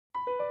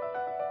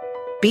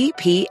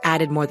BP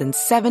added more than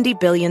 $70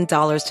 billion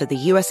to the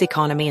U.S.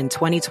 economy in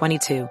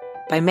 2022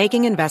 by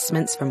making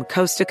investments from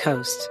coast to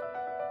coast.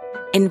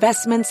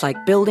 Investments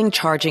like building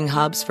charging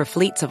hubs for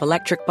fleets of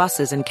electric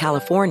buses in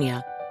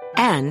California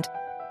and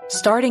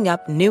starting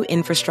up new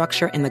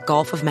infrastructure in the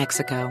Gulf of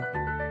Mexico.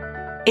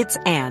 It's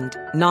and,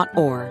 not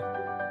or.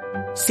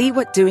 See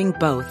what doing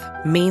both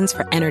means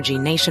for energy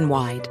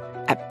nationwide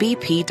at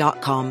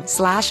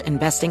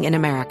bp.com/investing in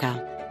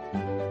America.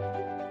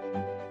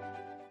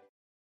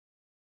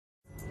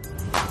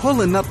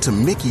 Pulling up to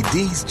Mickey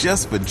D's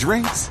just for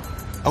drinks?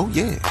 Oh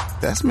yeah,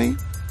 that's me.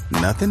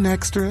 Nothing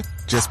extra,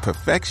 just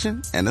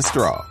perfection and a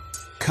straw.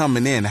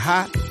 Coming in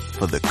hot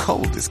for the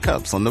coldest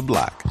cups on the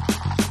block.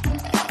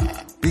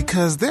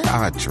 Because there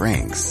are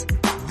drinks.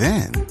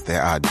 Then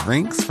there are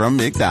drinks from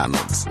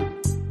McDonald's.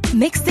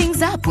 Mix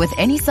things up with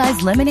any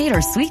size lemonade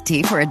or sweet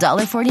tea for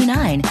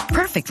 $1.49.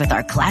 Perfect with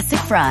our classic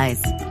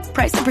fries.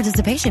 Price and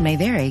participation may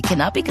vary.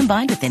 Cannot be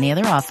combined with any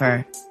other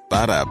offer.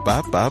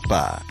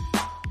 Ba-da-ba-ba-ba.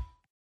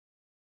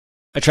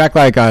 A track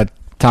like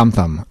Tom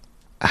Thumb.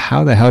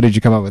 How the hell did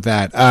you come up with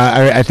that?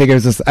 I think it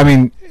was just, I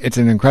mean, it's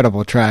an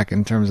incredible track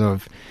in terms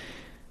of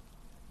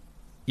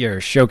you're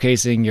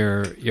showcasing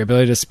your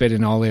ability to spit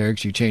in all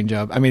lyrics, you change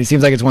up. I mean, it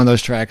seems like it's one of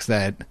those tracks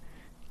that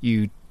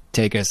you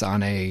take us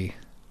on a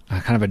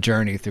kind of a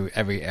journey through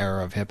every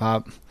era of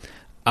hip-hop.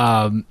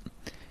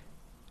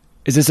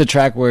 Is this a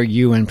track where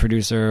you and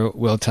producer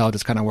Will Tell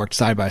just kind of worked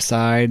side by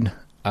side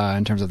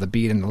in terms of the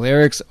beat and the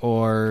lyrics,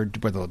 or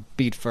were the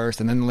beat first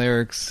and then the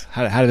lyrics?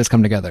 How did this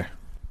come together?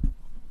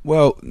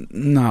 Well,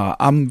 no,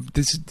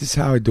 this is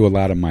how I do a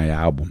lot of my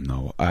album,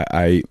 though.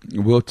 I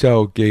Will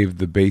Tell gave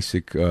the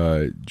basic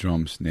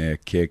drum, snare,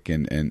 kick,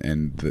 and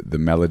the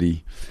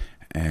melody,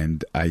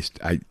 and I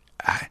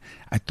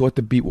thought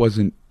the beat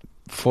wasn't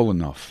full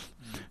enough,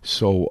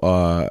 so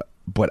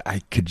but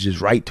I could just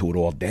write to it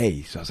all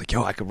day. So I was like,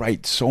 yo, I could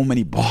write so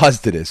many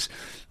bars to this.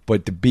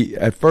 But the beat,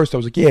 at first I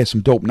was like, yeah,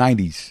 some dope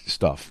 90s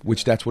stuff,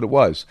 which that's what it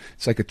was.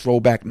 It's like a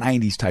throwback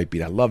 90s type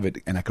beat. I love it,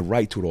 and I could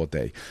write to it all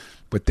day.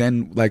 But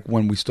then, like,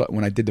 when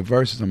I did the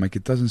verses, I'm like,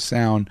 it doesn't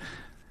sound.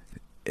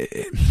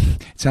 It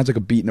sounds like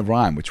a beat and a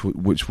rhyme, which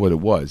what it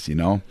was, you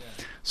know.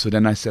 Yeah. So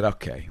then I said,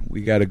 okay,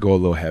 we got to go a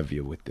little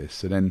heavier with this.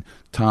 So then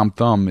Tom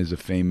Thumb is a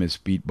famous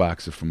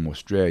beatboxer from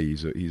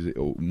Australia. He's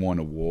won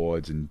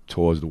awards and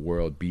tours the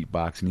world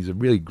beatboxing. He's a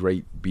really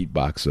great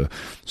beatboxer.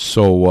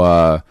 So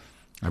I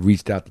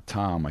reached out to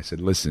Tom. I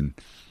said, listen,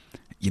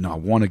 you know, I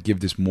want to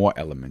give this more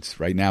elements.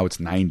 Right now it's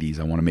 90s.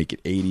 I want to make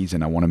it 80s,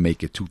 and I want to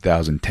make it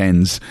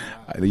 2010s.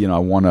 You know, I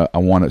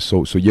want to.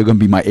 So you're gonna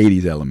be my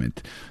 80s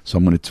element. So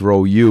I'm gonna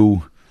throw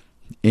you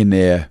in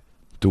there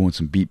doing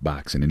some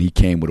beatboxing. And he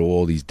came with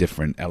all these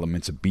different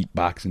elements of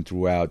beatboxing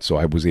throughout. So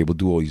I was able to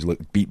do all these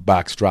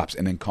beatbox drops,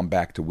 and then come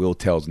back to Will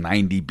Tell's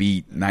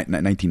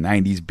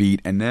 1990s beat,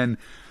 and then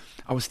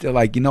I was still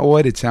like, you know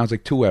what? It sounds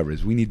like two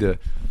eras. We need to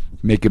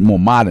make it more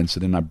modern. So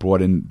then I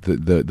brought in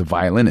the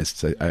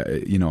violinists.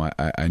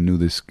 I knew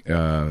this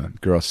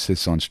girl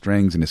Sis on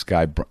strings, and this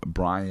guy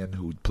Brian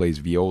who plays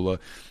viola,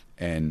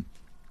 and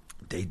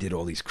they did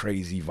all these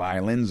crazy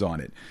violins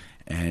on it,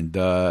 and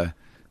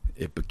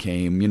it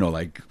became, you know,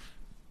 like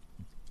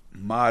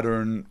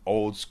modern,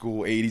 old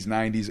school, 80s,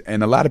 90s,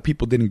 and a lot of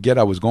people didn't get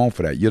I was going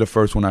for that. You're the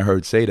first one I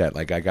heard say that.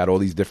 Like, I got all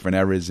these different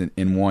eras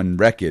in one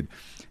record,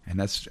 and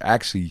that's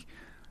actually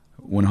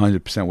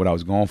 100% what I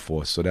was going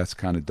for. So that's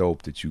kind of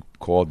dope that you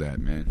called that,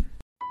 man.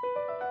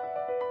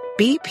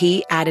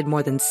 BP added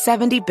more than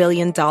 $70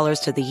 billion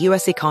to the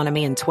U.S.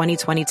 economy in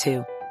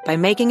 2022 by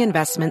making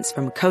investments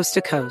from coast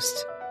to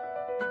coast.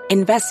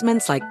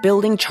 Investments like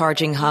building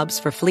charging hubs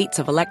for fleets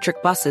of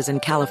electric buses in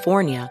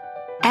California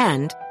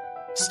and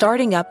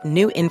starting up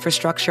new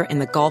infrastructure in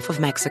the Gulf of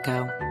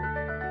Mexico.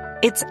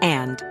 It's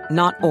and,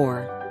 not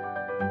or.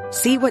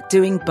 See what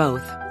doing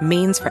both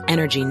means for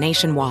energy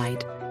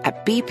nationwide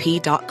at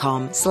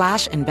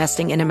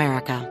bp.com/investing in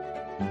America.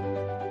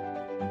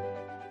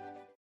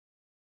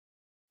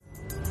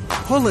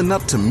 Pulling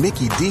up to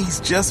Mickey D's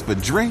just for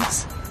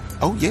drinks?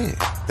 Oh yeah,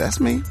 that's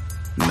me.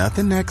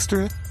 Nothing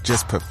extra,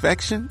 just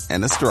perfection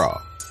and a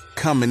straw.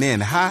 Coming in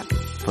hot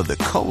for the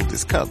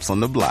coldest cups on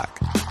the block.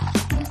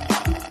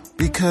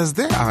 Because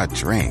there are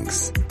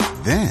drinks.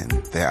 Then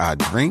there are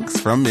drinks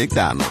from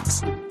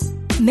McDonald's.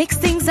 Mix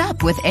things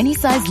up with any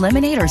size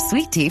lemonade or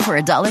sweet tea for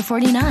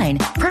 $1.49.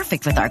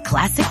 Perfect with our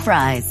classic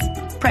fries.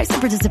 Price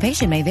and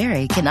participation may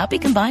vary. Cannot be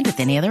combined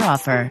with any other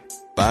offer.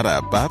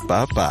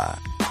 Ba-da-ba-ba-ba.